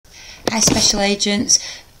Hi Special Agents,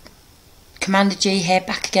 Commander G here,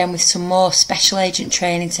 back again with some more Special Agent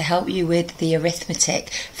training to help you with the arithmetic.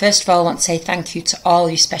 First of all, I want to say thank you to all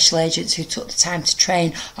you Special Agents who took the time to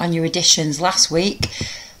train on your additions last week.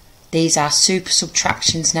 These are super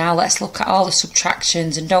subtractions now. Let's look at all the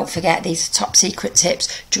subtractions, and don't forget these are top secret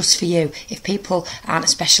tips just for you. If people aren't a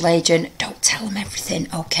Special Agent, don't tell them everything.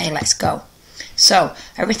 Okay, let's go. So,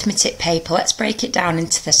 arithmetic paper, let's break it down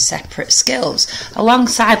into the separate skills.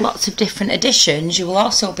 Alongside lots of different additions, you will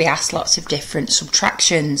also be asked lots of different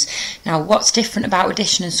subtractions. Now, what's different about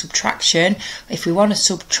addition and subtraction? If we want to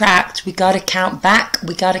subtract, we got to count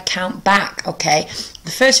back, okay? The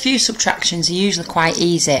first few subtractions are usually quite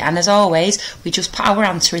easy, and as always, we just put our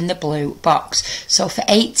answer in the blue box. So for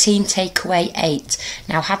 18, take away 8.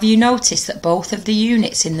 Now, have you noticed that both of the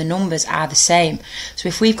units in the numbers are the same? So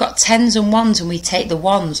if we've got 10s and 1s and we take the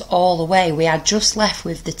 1s all away, we are just left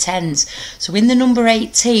with the 10s. So in the number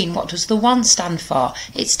 18, what does the 1 stand for?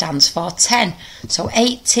 It stands for 10. So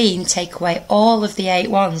 18, take away all of the 8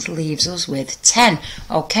 1s, leaves us with 10.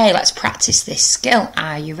 Okay, let's practice this skill.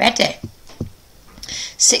 Are you ready?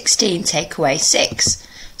 16, take away 6.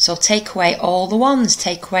 So take away all the 1s,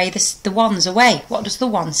 take away the 1s away. What does the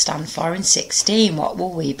 1 stand for in 16? What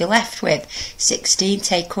will we be left with? 16,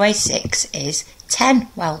 take away 6 is 10.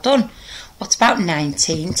 Well done. What about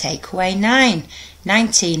 19, take away 9?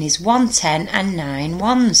 19 is 1 10 and 9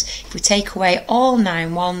 1s. If we take away all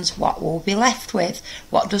 9 1s, what will we be left with?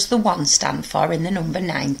 What does the 1 stand for in the number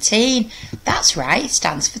 19? That's right, it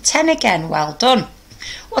stands for 10 again. Well done.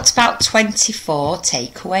 What about 24,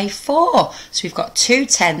 take away 4? So we've got 2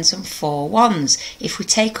 10s and 4 1s. If we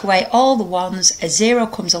take away all the 1s, a 0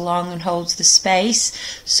 comes along and holds the space.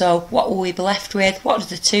 So what will we be left with? What does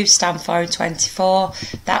the 2 stand for in 24?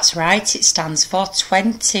 That's right, it stands for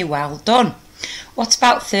 20. Well done. What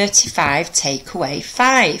about 35, take away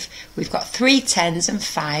 5? We've got 3 10s and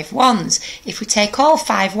 5 1s. If we take all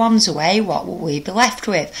 5 1s away, what will we be left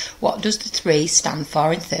with? What does the 3 stand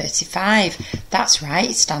for in 35? That's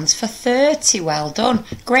right, it stands for 30. Well done.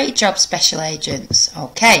 Great job, Special Agents.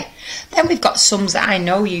 Okay, then we've got sums that I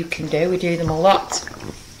know you can do. We do them a lot.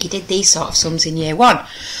 You did these sort of sums in year 1.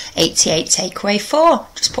 88, take away 4.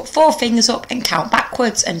 Just put 4 fingers up and count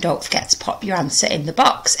backwards, and don't forget to pop your answer in the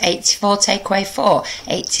box. 84, take away 4.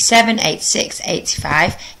 87, 86,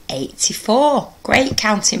 85, 84. Great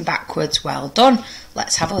counting backwards. Well done.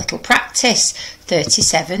 Let's have a little practice.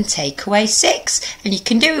 37, take away 6. And you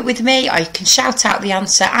can do it with me, or you can shout out the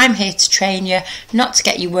answer. I'm here to train you, not to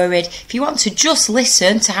get you worried. If you want to just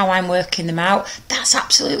listen to how I'm working them out, that's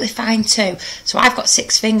absolutely fine too. So I've got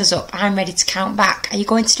 6 fingers up. I'm ready to count back. Are you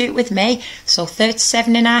going to do it with me? So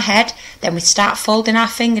 37 in our head. Then we start folding our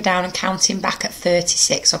finger down and counting back at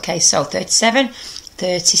 36. Okay, so 37,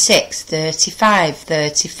 36, 35,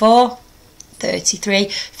 34, 33,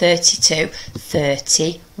 32,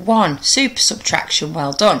 31. Super subtraction,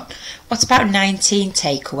 well done. What about 19,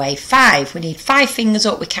 take away 5? We need 5 fingers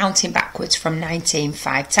up, we're counting backwards from 19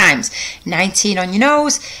 5 times. 19 on your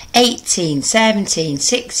nose, 18, 17,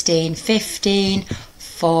 16, 15,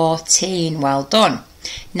 14. Well done.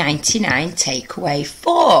 99, take away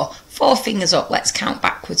 4. 4 fingers up, let's count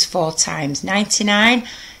backwards 4 times. 99,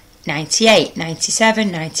 98,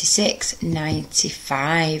 97, 96,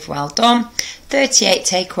 95. Well done. 38,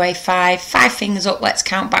 take away 5. 5 fingers up, let's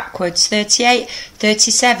count backwards. 38,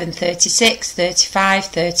 37, 36, 35,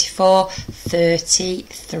 34,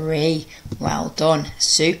 33. Well done.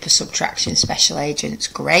 Super subtraction, Special Agents.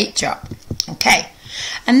 Great job. Okay.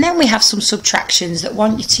 And then we have some subtractions that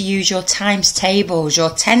want you to use your times tables, your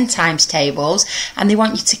 10 times tables, and they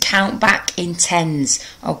want you to count back in tens.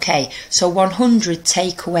 Okay, so 100,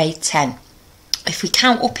 take away 10. If we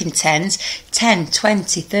count up in tens, 10,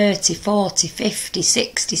 20, 30, 40, 50,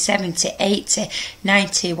 60, 70, 80,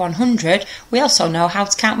 90, 100, we also know how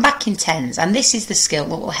to count back in tens, and this is the skill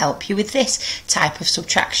that will help you with this type of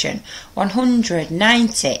subtraction. 100,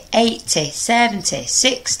 90, 80, 70,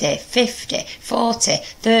 60, 50, 40,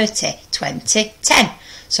 30, 20, 10.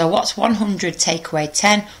 So what's 100, take away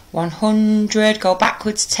 10? 100, go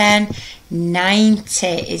backwards 10, 90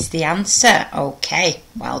 is the answer. Okay,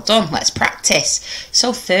 well done, let's practice.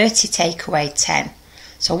 So 30, take away 10.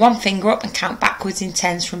 So 1 finger up and count backwards in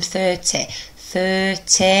tens from 30.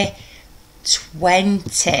 30,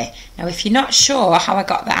 20. Now if you're not sure how I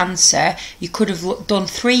got the answer, you could have done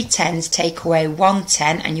 3 10s, take away 1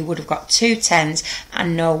 10, and you would have got 2 10s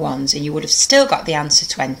and no 1s, and you would have still got the answer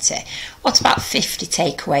 20. What about 50,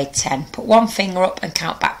 take away 10? Put 1 finger up and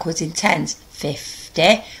count backwards in tens.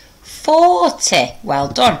 50, 40. Well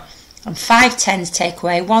done. And 5 10s, take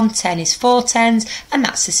away 1 10 is 4 10s, and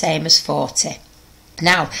that's the same as 40.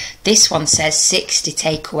 Now, this one says 60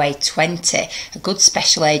 take away 20. A good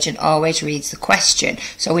special agent always reads the question.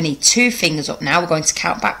 So we need 2 fingers up now. We're going to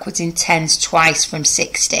count backwards in tens twice from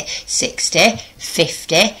 60. 60,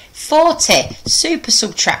 50, 40. Super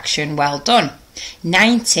subtraction, well done.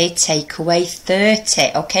 90 take away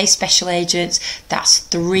 30. Okay, special agents, that's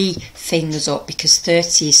 3 fingers up because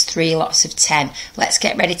 30 is 3 lots of 10. Let's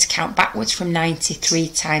get ready to count backwards from 90 3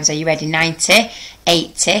 times. Are you ready? 90,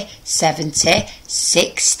 80, 70,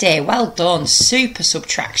 60. Well done. Super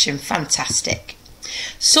subtraction. Fantastic.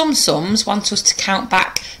 Some sums want us to count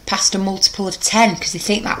back past a multiple of 10 because they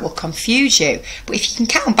think that will confuse you. But if you can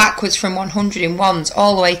count backwards from 100 in ones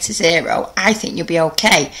all the way to 0, I think you'll be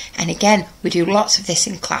okay. And again, we do lots of this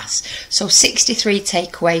in class. So 63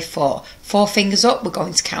 take away 4. 4 fingers up, we're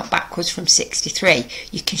going to count backwards from 63.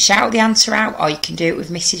 You can shout the answer out or you can do it with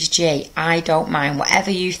Mrs. G. I don't mind.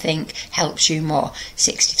 Whatever you think helps you more.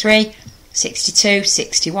 63, 62,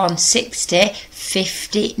 61, 60,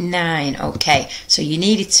 59. Okay, so you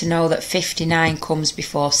needed to know that 59 comes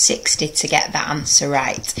before 60 to get that answer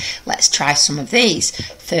right. Let's try some of these.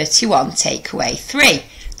 31 take away 3.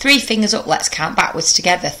 3 fingers up, let's count backwards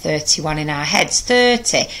together. 31 in our heads.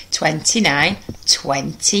 30, 29,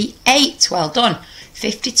 28. Well done.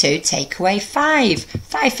 52 take away 5.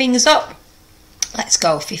 5 fingers up. Let's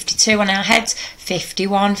go. 52 on our heads.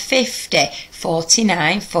 51, 50,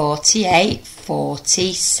 49, 48,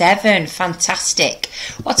 47. Fantastic.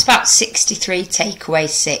 What about 63 take away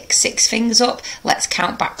 6? 6 fingers up. Let's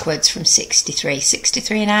count backwards from 63.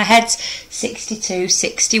 63 in our heads. 62,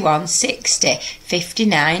 61, 60,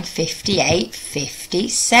 59, 58,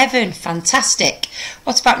 57. Fantastic.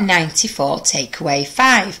 What about 94 take away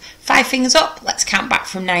 5? 5 fingers up. Let's count back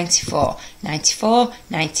from 94. 94,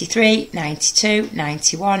 93, 92,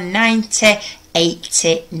 91, 90,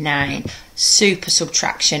 89. Super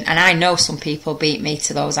subtraction. And I know some people beat me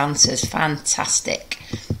to those answers. Fantastic.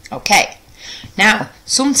 Okay. Now,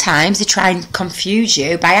 sometimes they try and confuse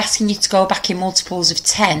you by asking you to go back in multiples of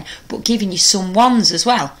 10, but giving you some ones as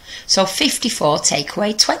well. So 54 take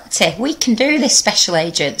away 20. We can do this, special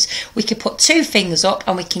agents. We can put 2 fingers up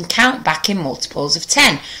and we can count back in multiples of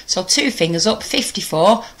 10. So 2 fingers up,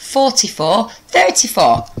 54, 44,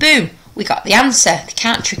 34. Boom. We got the answer. They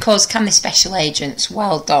can't trick us, can they, special agents?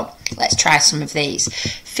 Well done. Let's try some of these.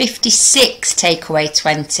 56 take away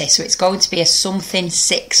 20. So it's going to be a something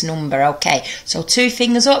 6 number. Okay, so 2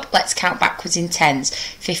 fingers up. Let's count backwards in tens.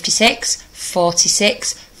 56,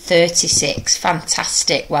 46, 36.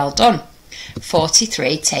 Fantastic. Well done.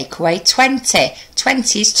 43 take away 20.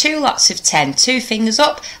 20 is 2 lots of 10. 2 fingers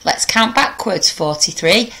up. Let's count backwards.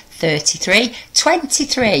 43, 33,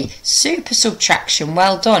 23. Super subtraction.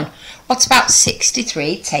 Well done. What about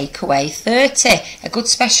 63 take away 30? A good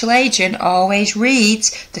special agent always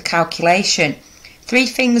reads the calculation. 3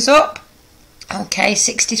 fingers up. Okay,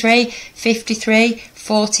 63, 53,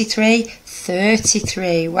 43,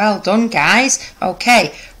 33. Well done, guys.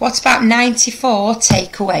 Okay, what about 94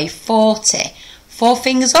 take away 40? 4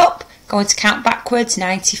 fingers up. Going to count backwards.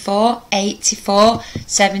 94, 84,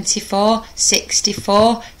 74,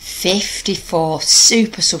 64, 54.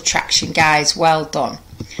 Super subtraction, guys. Well done.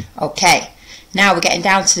 Okay, now we're getting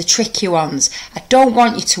down to the tricky ones. I don't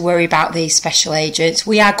want you to worry about these, special agents.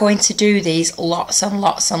 We are going to do these lots and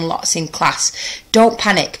lots and lots in class. Don't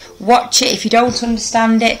panic. Watch it. If you don't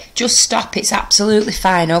understand it, just stop. It's absolutely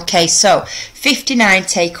fine. Okay, so 59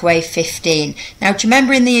 take away 15. Now, do you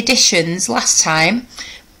remember in the additions last time,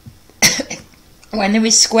 when there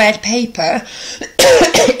is squared paper,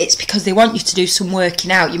 it's because they want you to do some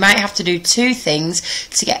working out. You might have to do 2 things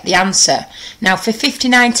to get the answer. Now, for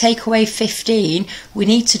 59 take away 15, we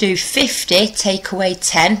need to do 50 take away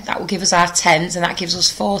 10. That will give us our tens, and that gives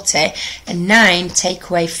us 40. And 9 take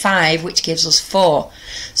away 5, which gives us 4.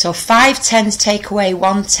 So 5 tens take away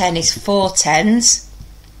 1 10 is 4 tens.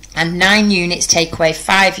 And 9 units take away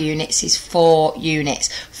 5 units is 4 units.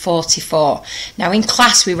 44. Now in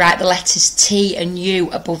class we write the letters T and U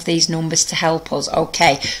above these numbers to help us.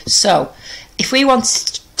 Okay, so if we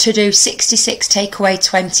want to do 66 take away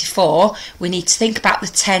 24, we need to think about the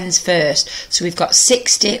tens first. So we've got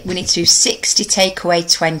 60, we need to do 60 take away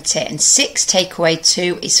 20, and 6 take away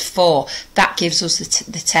 2 is 4. That gives us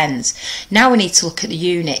the tens. Now we need to look at the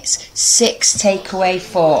units. 6 take away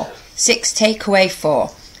 4. 6 take away 4.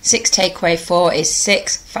 6 take away 4 is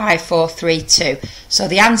 6, 5, 4, 3, 2. So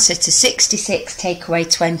the answer to 66 take away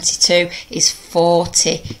 22 is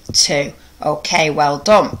 42. Okay, well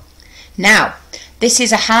done. Now, This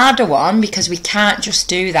is a harder one because we can't just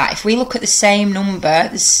do that. If we look at the same number,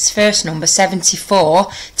 this first number, 74,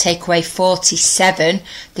 take away 47,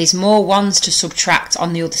 there's more ones to subtract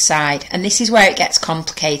on the other side. And this is where it gets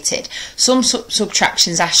complicated. Some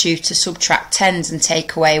subtractions ask you to subtract tens and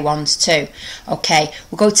take away ones too. Okay,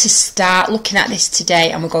 we're going to start looking at this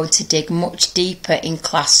today and we're going to dig much deeper in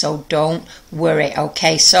class, so don't worry.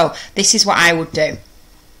 Okay, so this is what I would do.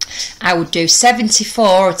 I would do 74,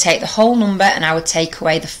 I would take the whole number and I would take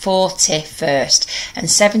away the 40 first. And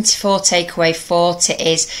 74 take away 40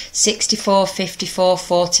 is 64, 54,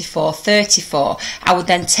 44, 34. I would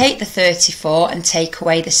then take the 34 and take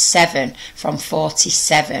away the 7 from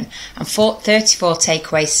 47. And 34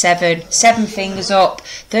 take away 7, 7 fingers up.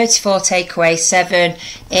 34 take away 7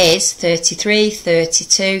 is 33,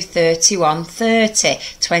 32, 31, 30,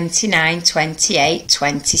 29, 28,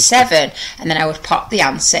 27. And then I would pop the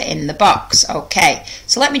answer in the box. Okay,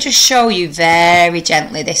 so let me just show you very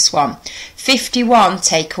gently this one. 51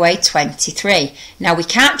 take away 23. Now we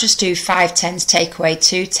can't just do 5 tens take away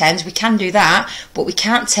 2 tens. We can do that, but we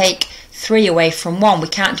can't take 3 away from 1. We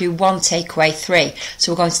can't do 1 take away 3.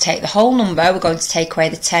 So we're going to take the whole number, we're going to take away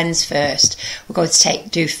the tens first. We're going to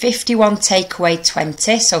do 51 take away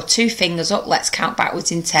 20. So 2 fingers up, let's count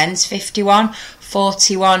backwards in tens. 51,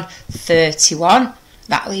 41, 31.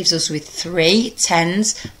 That leaves us with 3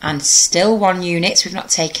 tens and still 1 unit, so we've not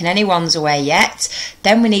taken any ones away yet.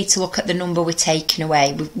 Then we need to look at the number we're taking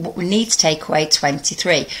away. We need to take away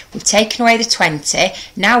 23. We've taken away the 20,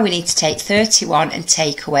 now we need to take 31 and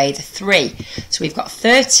take away the 3. So we've got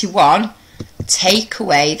 31, take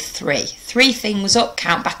away 3. 3 things up,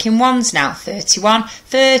 count back in ones now. 31,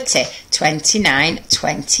 30, 29,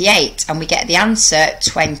 28. And we get the answer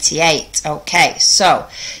 28. Okay, so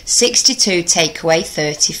 62 take away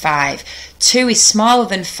 35. 2 is smaller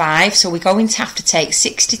than 5, so we're going to have to take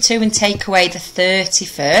 62 and take away the 30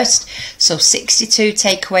 first. So 62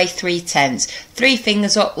 take away 3 tens. 3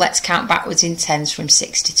 fingers up, let's count backwards in tens from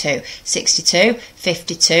 62. 62,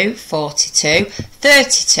 52, 42,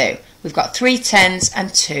 32. We've got 3 tens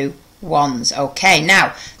and 2 ones. Okay,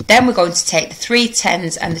 now then we're going to take the 3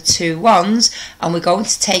 tens and the 2 ones and we're going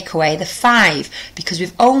to take away the 5 because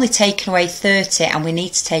we've only taken away 30 and we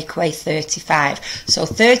need to take away 35. So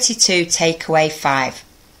 32 take away 5.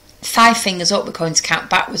 5 fingers up, we're going to count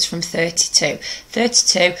backwards from 32.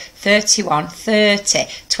 32, 31, 30,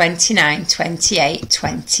 29, 28,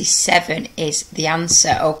 27 is the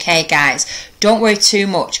answer. Okay guys, don't worry too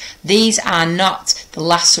much. These are not the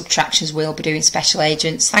last subtractions we'll be doing, special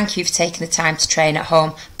agents. Thank you for taking the time to train at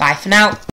home. Bye for now.